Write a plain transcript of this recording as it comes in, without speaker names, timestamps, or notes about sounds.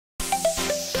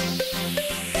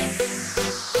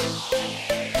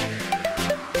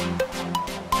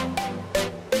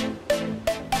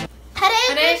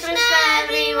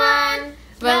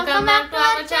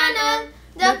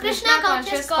Krsna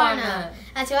Conscious Corner.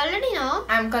 As you already know,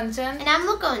 I'm Kanchan and I'm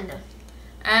Mukund.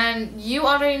 and you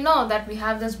already know that we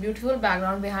have this beautiful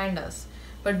background behind us.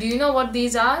 But do you know what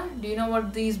these are? Do you know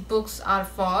what these books are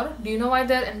for? Do you know why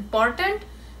they're important?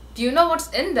 Do you know what's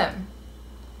in them?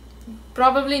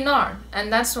 Probably not.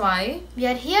 And that's why We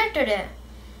are here today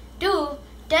to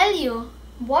tell you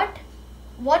what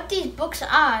these books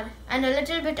are and a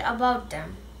little bit about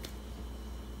them.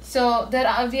 So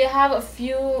we have a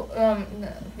few.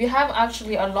 We have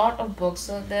actually a lot of books.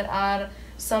 So there are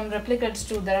some replicates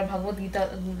too. There are Bhagavad Gita,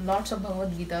 lots of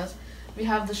Bhagavad Gitas. We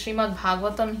have the Srimad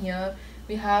Bhagavatam here.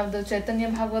 We have the Chaitanya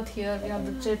Bhagavat here. We have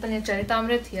the Chaitanya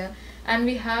Charitamrit here, and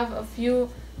we have a few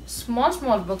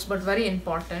small books, but very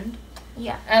important.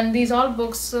 Yeah. And these all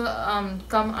books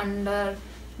come under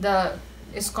the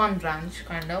ISKCON branch,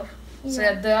 kind of. So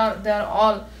Yeah. they are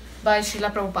all by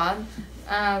Srila Prabhupada.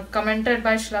 Commented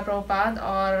by Srila Prabhupada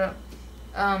or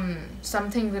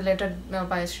something related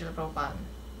by Srila Prabhupada.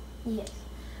 Yes.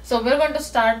 So we're going to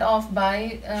start off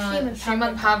by Srimad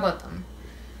Srimad Bhagavatam.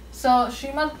 So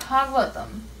Srimad Bhagavatam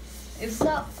is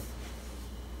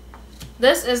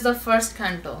this is the first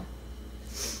canto.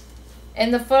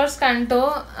 In the first canto,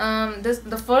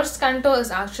 the first canto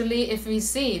is actually, if we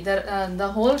see the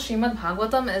whole Srimad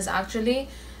Bhagavatam is actually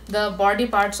the body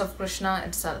parts of Krishna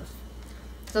itself.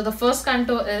 So the first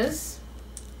canto is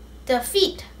The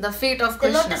feet. the feet of The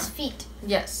Krishna. lotus feet.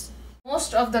 Yes.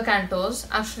 Most of the cantos,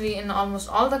 actually in almost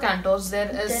all the cantos, there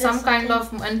is There is some kind of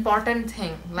something important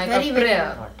thing, like Very, a very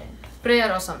prayer,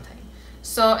 important. or something.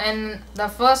 So in the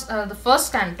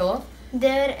first canto,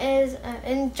 There is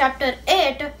in chapter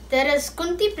 8 there is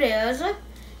Kunti prayers,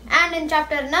 and in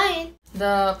chapter 9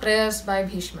 the prayers by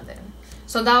Bhishma Dev.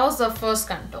 So that was the first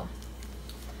canto.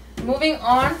 Moving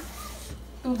on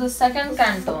to the second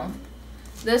canto.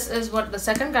 This is what the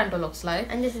second canto looks like.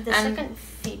 and this is the And second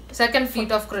feet. Second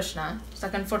feet of Krishna,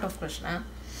 second foot of Krishna.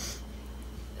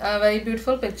 A very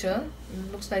beautiful picture. It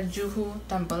looks like Juhu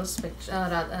temple's picture,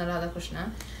 Radha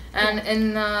Krishna. And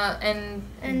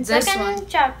in this second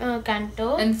one, canto,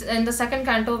 in the second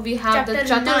canto, we have the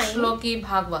Chapter 9. Chaturshloki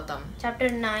Bhagavatam. chapter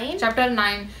 9, Chapter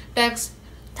 9, text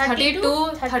 32,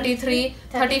 32, 33,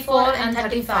 34 and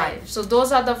 35. So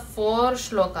those are the 4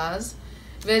 shlokas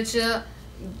which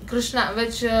Krishna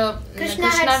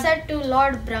had said to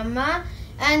Lord Brahma,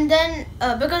 and then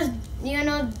because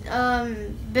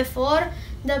before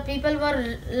the people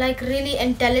were like really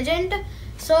intelligent,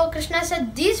 so Krishna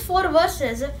said these 4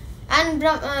 verses, and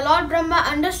Lord Brahma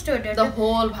understood it. the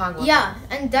whole Bhagavatam. Yeah,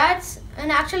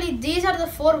 and actually these are the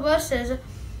 4 verses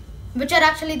which are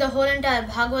actually the whole entire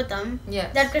Bhagavatam.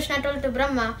 Yes. That Krishna told to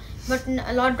Brahma, but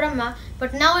Lord Brahma.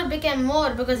 But now it became more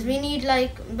because we need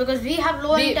because we have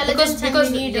low intelligence and we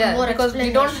need more because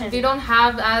explanation. we don't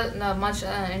have as much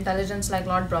intelligence like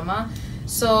Lord Brahma.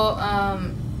 So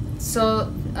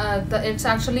it's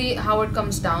actually how it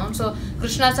comes down. So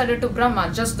Krishna said it to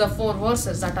Brahma, just the 4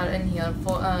 verses that are in here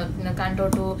for Canto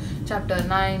 2, chapter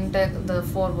 9, the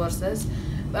 4 verses.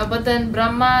 But then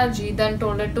Brahma ji then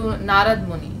told it to Narad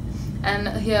Muni, and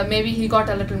here maybe he got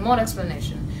a little more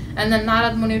explanation. And then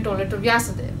Narad Muni told it to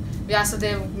Vyasadev.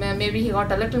 Vyasadev, maybe he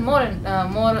got a little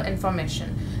more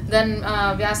information. Then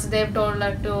Vyasadev told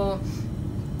it to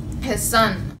his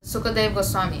son Sukadev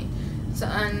Goswami. So,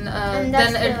 and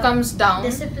then it comes down.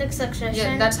 Disciplic succession.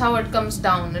 Yeah, that's how it comes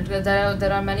down.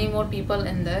 There are many more people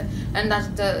in there, and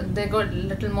they go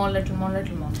little more.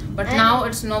 But now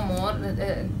it's no more.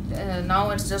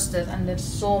 Now it's just this, and there's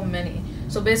so many.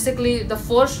 So basically, the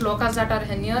 4 shlokas that are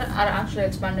in here are actually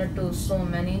expanded to so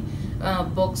many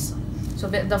books. So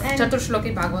the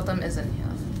Chaturshloki Bhagavatam is in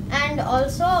here. And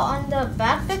also on the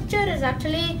back picture is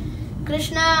actually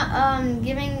Krishna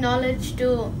giving knowledge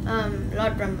to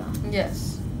Lord Brahma.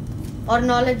 Yes. Or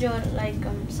knowledge, or like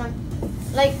some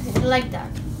like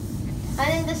that. And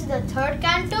then this is the third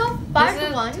canto, part This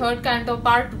is 1. Third canto,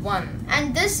 part 1.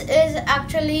 And this is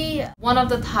actually One of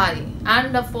the thigh,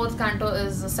 and the 4th canto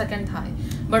is the second thigh.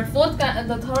 But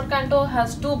the 3rd canto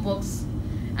has 2 books,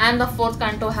 and the 4th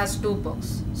canto has 2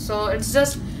 books. So it's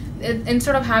just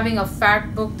instead of having a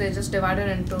fat book, they just divided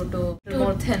into two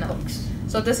more thinner books.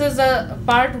 So this is the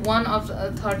part 1 of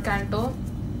the 3rd canto,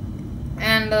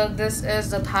 and this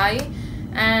is the thigh.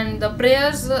 And the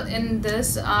prayers in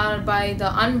this are by the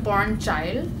unborn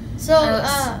child. So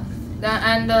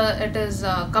it is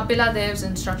Kapila Dev's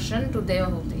instruction to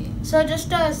Devahuti. So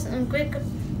just a quick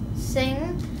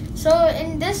thing. So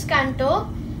in this canto,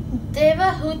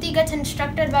 Devahuti gets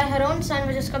instructed by her own son,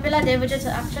 which is Kapila Dev, which is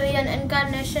actually an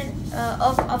incarnation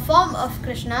of a form of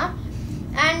Krishna,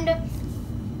 and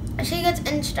she gets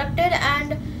instructed,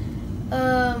 and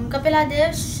Kapila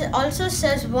Dev also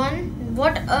says one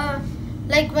what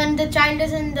like when the child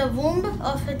is in the womb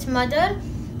of its mother,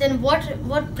 then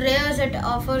what prayers it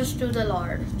offers to the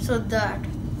Lord. So that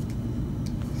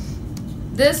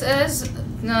this is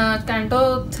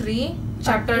Canto 3,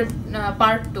 chapter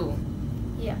part 2.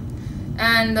 Yeah.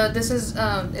 And this is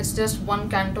it's just one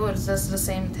canto. It's just the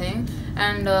same thing,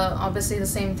 and obviously the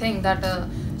same thing that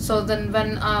so then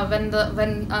when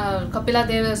Kapila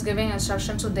Dev is giving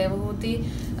instructions to Devahuti,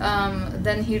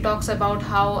 then he talks about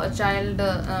how a child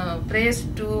prays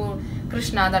to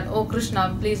Krishna that, oh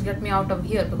Krishna, please get me out of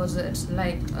here, because it's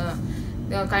like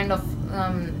kind of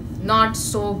not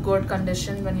so good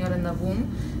condition when you're in the womb.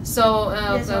 So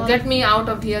get me out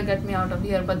of here, get me out of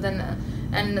here. But then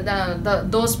and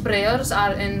those prayers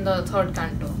are in the third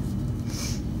canto.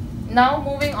 Now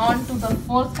moving on to the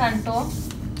fourth canto.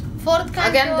 Fourth canto.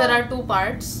 Again, there are two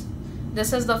parts.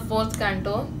 This is the fourth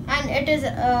canto, and it is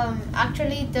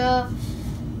actually the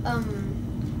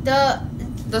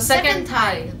second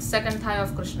thigh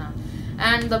of Krishna,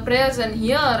 and the prayers in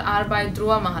here are by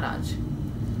Dhruva Maharaj.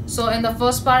 So in the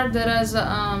first part there is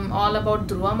all about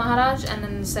Dhruva Maharaj, and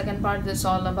in the second part it's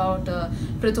all about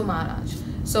Prithu Maharaj.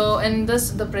 So in this,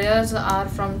 the prayers are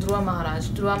from Dhruva Maharaj.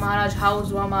 Dhruva Maharaj, how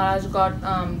Dhruva Maharaj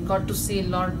got to see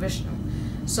Lord Vishnu.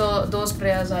 So those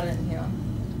prayers are in here.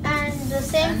 And the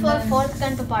same for fourth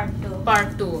canto part 2.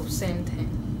 Part 2, same thing.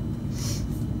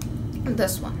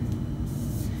 This one.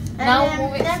 And now then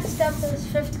moving. Next up is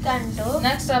fifth canto.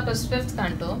 Next up is fifth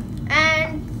canto.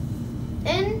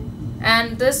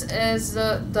 And this is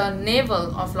the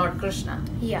navel of Lord Krishna.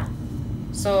 Yeah.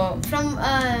 So from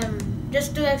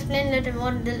just to explain a little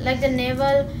more, like the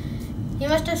navel, you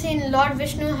must have seen Lord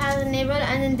Vishnu has a navel,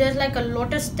 and then there's like a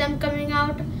lotus stem coming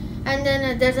out, and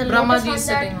then there's a Brahmaji lotus on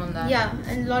sitting on that. Yeah,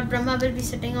 and Lord Brahma will be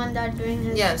sitting on that doing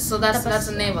his. Yes, so that's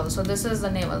the navel. So this is the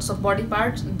navel. So body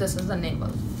parts, this is the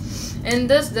navel. In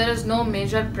this, there is no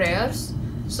major prayers.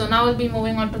 So now we'll be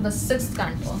moving on to the sixth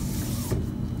canto.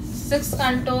 Sixth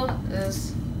canto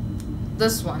is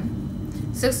this one.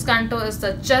 Sixth canto is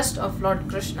the chest of Lord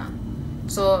Krishna.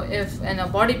 So if in a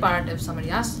body part, if somebody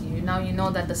asks you, now you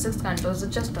know that the sixth canto is the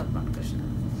chest of Lord Krishna.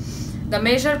 The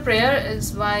major prayer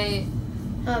is by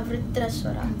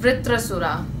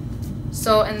Vritrasura.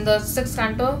 So in the sixth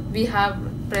canto, we have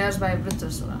prayers by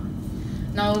Vritrasura.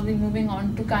 Now we'll be moving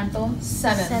on to canto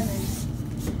 7.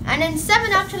 And in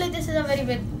 7, actually, this is a very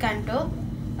big canto.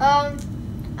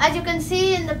 As you can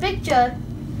see in the picture,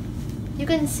 you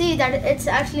can see that it's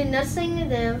actually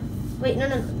Narsingadev. Wait, no,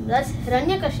 that's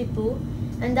Hiranyakashipu.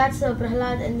 And that's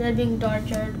Prahlad, and they're being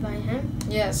tortured by him.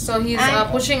 Yes, so he's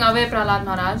pushing away Prahlad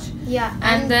Maharaj. Yeah,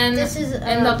 and then this is,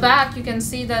 in the back you can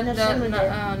see that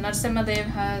Narsimhadev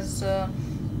has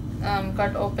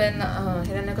cut open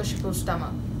Hiranyakashipu's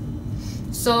stomach.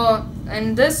 So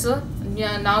in this,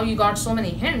 now you got so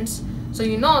many hints. So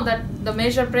you know that the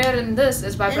major prayer in this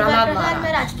is by Prahlad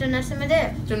Maharaj to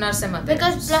Narsimhadev. To Narsimhadev.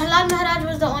 Because Prahlad Maharaj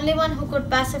was the only one who could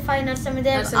pacify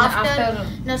Narsimhadev after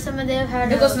Narsimhadev had...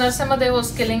 Because Narsimhadev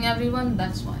was killing everyone,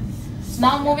 that's why.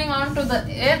 Now moving on to the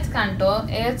 8th canto.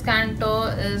 8th canto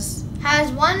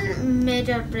has one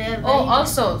major prayer. Oh,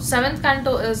 also 7th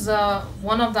canto is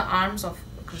one of the arms of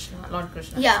Krishna, Lord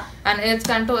Krishna. Yeah. And 8th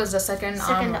canto is the second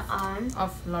arm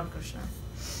of Lord Krishna.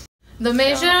 The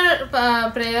major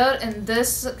prayer in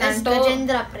this canto is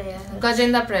Gajendra prayer.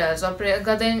 Gajendra prayers, or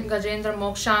Gajendra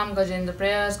Moksham, Gajendra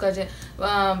prayers,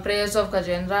 prayers of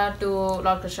Gajendra to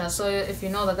Lord Krishna. So if you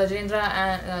know the Gajendra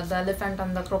and the elephant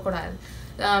and the crocodile,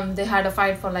 they had a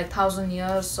fight for like 1,000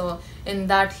 years. So in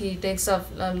that he takes a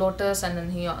lotus and then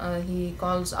he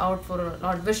calls out for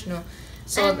Lord Vishnu.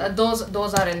 So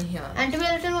those are in here. And to be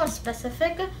a little more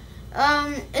specific,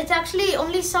 it's actually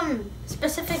only some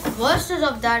specific verses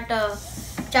of that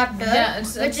chapter. Yeah,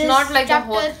 it's not like a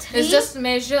whole. 3. It's just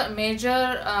major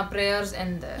prayers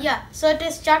in there. Yeah, so it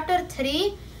is chapter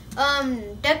 3,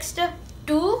 text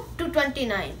 2 to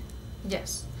 29.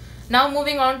 Yes. Now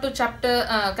moving on to chapter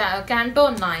canto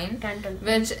 9,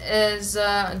 which is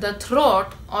the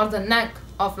throat or the neck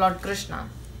of Lord Krishna.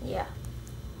 Yeah.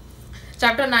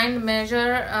 Chapter 9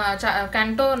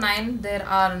 canto 9, there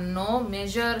are no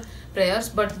major prayers,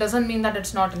 but doesn't mean that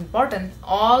it's not important.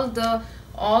 All the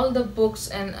books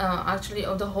and actually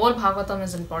the whole Bhagavatam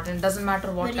is important. Doesn't matter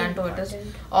what canto it is.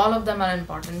 All of them are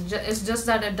important. It's just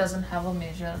that it doesn't have a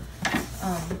major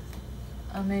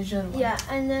one. Yeah,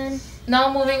 and then now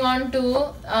moving on to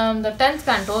the 10th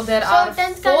canto, there are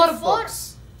 4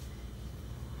 books.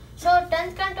 So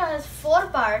 10th canto has 4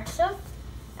 parts.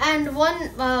 And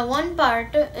one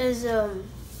part is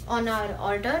on our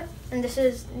order, and this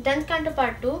is 10th canto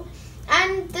part 2,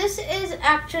 and this is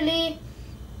actually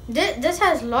this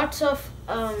has lots of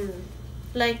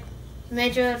like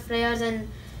major prayers and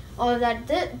all that.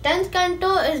 The 10th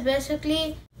canto is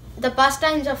basically the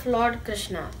pastimes of Lord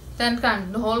Krishna.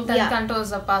 The whole 10th Yeah. canto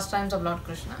is the pastimes of Lord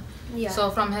Krishna. Yeah.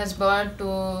 So from his birth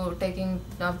to taking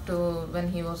up to when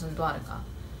he was in Dwarka.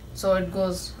 So it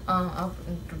goes up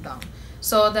to down.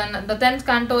 So then the 10th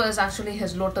canto is actually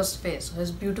his lotus face,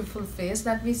 his beautiful face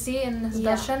that we see in his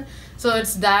Yeah. darshan. So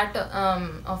it's that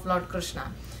of Lord Krishna.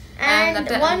 And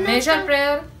the one major of the-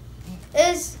 prayer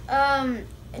is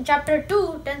in chapter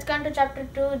 2, 10th canto chapter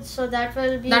 2, so that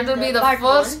will be the part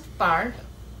first part.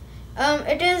 1.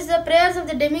 It is the prayers of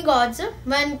the demigods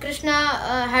when Krishna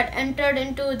had entered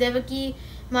into Devaki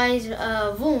Mai's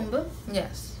womb.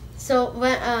 Yes. So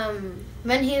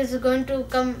when he is going to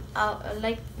come out,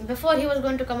 like before he was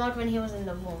going to come out when he was in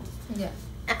the womb. Yeah.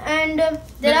 And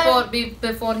there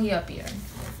Before he appeared.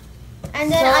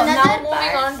 and then So another now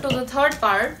moving part, on to the third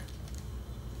part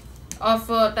of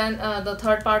the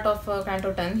third part of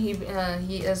Canto 10.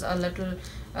 He is a little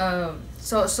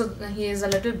so he is a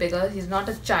little bigger. He's not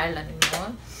a child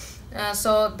anymore.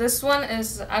 So this one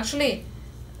is actually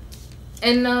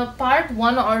in part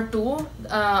 1 or 2.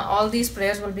 All these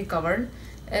prayers will be covered.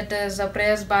 It is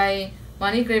prayers by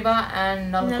Manigreva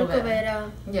and Nalkuvera.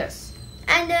 Nalkuvera. Yes.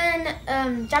 And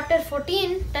then chapter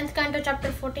 14, 10th canto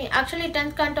chapter 14. Actually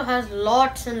 10th canto has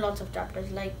lots and lots of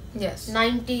chapters, like Yes.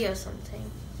 90 or something.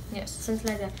 Yes. Something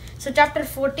like that. So chapter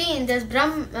 14, there's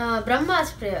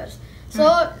Brahma's prayers.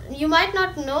 So you might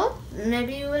not know,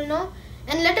 maybe you will know.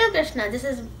 In Little Krishna, this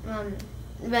is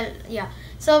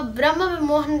So Brahma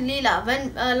Mohan Leela,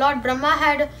 when Lord Brahma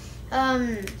had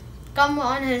come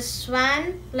on his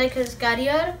swan, like his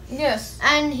carrier, Yes.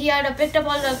 and he had picked up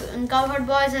all the cowherd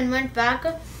boys and went back.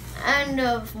 And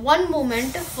one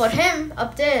moment for him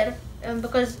up there,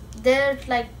 because their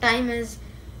like time is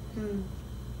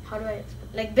how do I explain?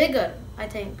 Like bigger, I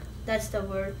think that's the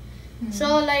word.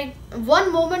 So like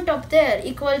one moment up there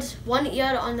equals 1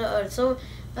 year on the earth. So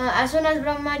as soon as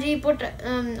Brahmaji put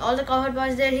all the cowherd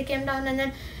boys there, he came down, and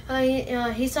then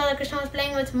he saw that Krishna was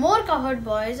playing with more cowherd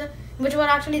boys, which were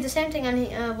actually the same thing, and he,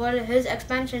 were his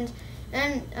expansions.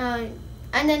 And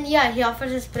then he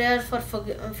offers his prayers for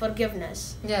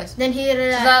forgiveness. Yes. Then he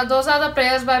So those are the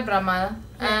prayers by Brahma.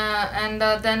 And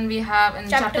then we have in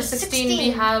chapter 16 we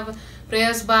have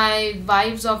prayers by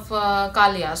wives of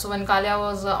Kalia. So when Kalia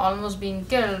was almost being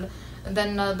killed,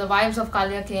 then the wives of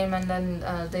Kalia came, and then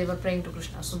they were praying to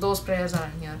Krishna. So those prayers are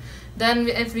in here. Then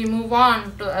if we move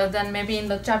on to then maybe in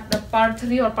the chapter part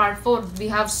 3 or part 4, we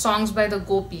have songs by the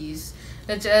gopis,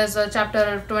 which is chapter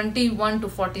 21 to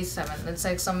 47. It's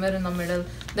like somewhere in the middle.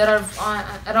 There are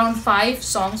around 5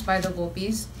 songs by the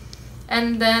gopis.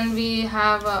 And then we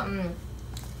have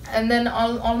and then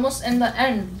almost in the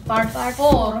end, part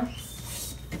 4.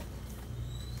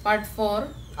 Part 4.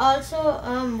 Also,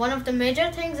 one of the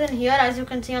major things in here, as you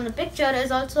can see on the picture,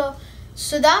 is also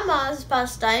Sudama's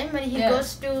pastime when he Yes.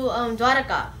 goes to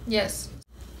Dwaraka. Yes.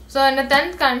 So in the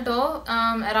 10th canto,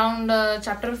 around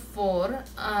chapter 4,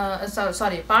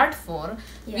 part 4,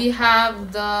 we have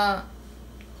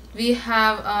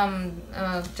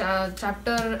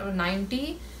chapter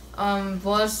 90,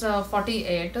 verse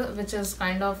 48, which is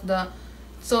kind of the.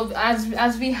 So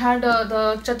as we had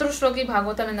the Chaturshloki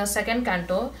Bhagavatam in the 2nd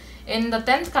canto, in the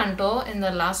 10th canto, in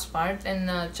the last part, in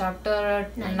chapter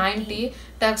 90,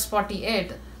 text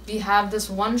 48, we have this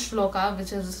one shloka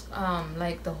which is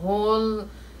like the whole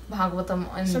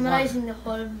Bhagavatam in Summarizing one. the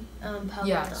whole Bhagavatam.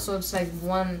 Yeah, so it's like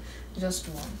just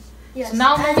one. Yes. So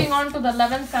now And moving on to the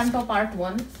 11th canto, part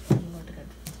 1. I'm going to get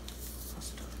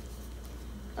faster.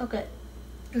 Okay.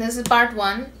 This is part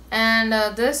 1, and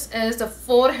this is the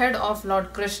forehead of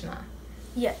Lord Krishna.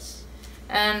 Yes.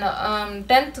 And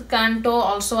 10th canto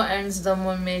also ends the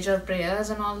major prayers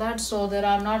and all that. So there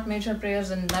are not major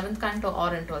prayers in 11th canto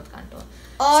or in 12th canto.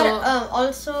 Or So-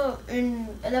 also in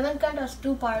 11th canto has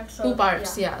 2 parts. So, 2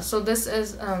 parts, yeah. So this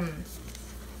is the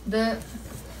And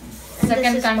second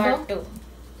this is canto, part 2.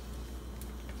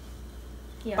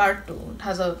 Yeah. part 2. It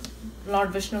has a Lord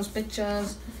Vishnu's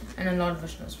pictures and a Lord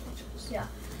Vishnu's pictures. Yeah.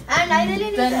 And I really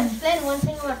need to Then- explain one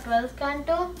thing about 12th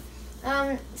canto.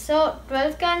 So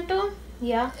 12th canto,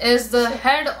 Is the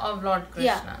head of Lord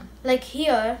Krishna. like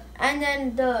here, and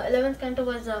then the 11th canto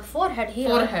was the forehead here.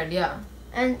 Forehead, yeah.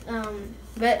 And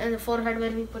the forehead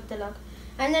where we put tilak.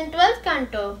 And then 12th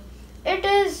canto, it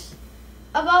is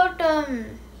about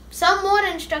some more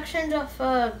instructions of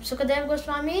Sukadev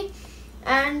Goswami,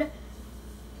 and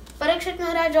Parikshit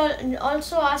Maharaj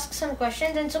also asks some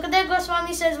questions, and Sukadev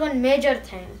Goswami says one major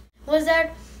thing was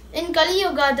that in Kali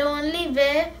Yuga, the only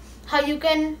way how you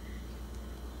can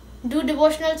do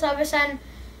devotional service and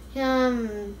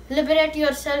liberate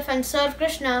yourself and serve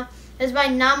Krishna is by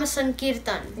Nama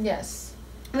Sankirtan, Yes.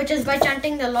 which is by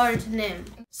chanting the Lord's name.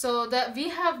 So that we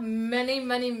have many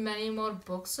more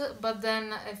books, but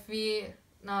then if we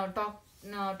now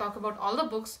talk about all the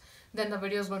books, then the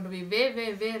video is going to be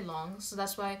way long. So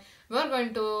that's why we're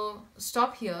going to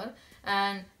stop here,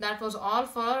 and that was all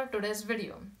for today's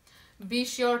video. Be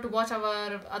sure to watch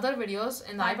our other videos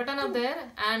in the I button up there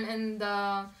and in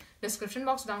the description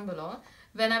box down below.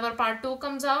 Whenever part 2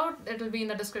 comes out, it will be in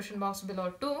the description box below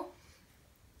too.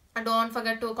 And don't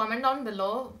forget to comment down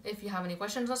below if you have any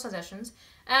questions or suggestions.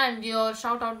 And your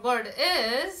shout out word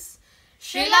is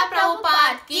Srila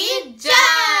Prabhupada Ki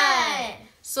Jai.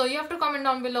 So you have to comment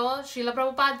down below Srila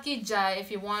Prabhupada Ki Jai if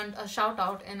you want a shout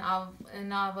out in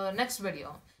our next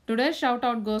video. Today's shout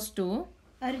out goes to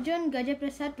Arjun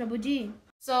Gajaprasad Prabhuji.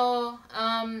 So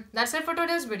that's it for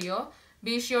today's video.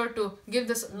 Be sure to give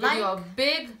this video a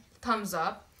big thumbs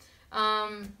up.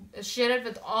 Share it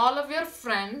with all of your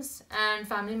friends and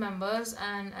family members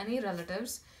and any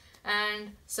relatives,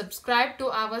 and subscribe to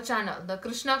our channel, the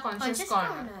Krsna Conscious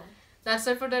Corner. That's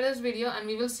it for today's video, and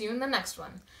we will see you in the next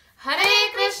one.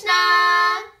 Hare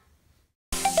Krishna!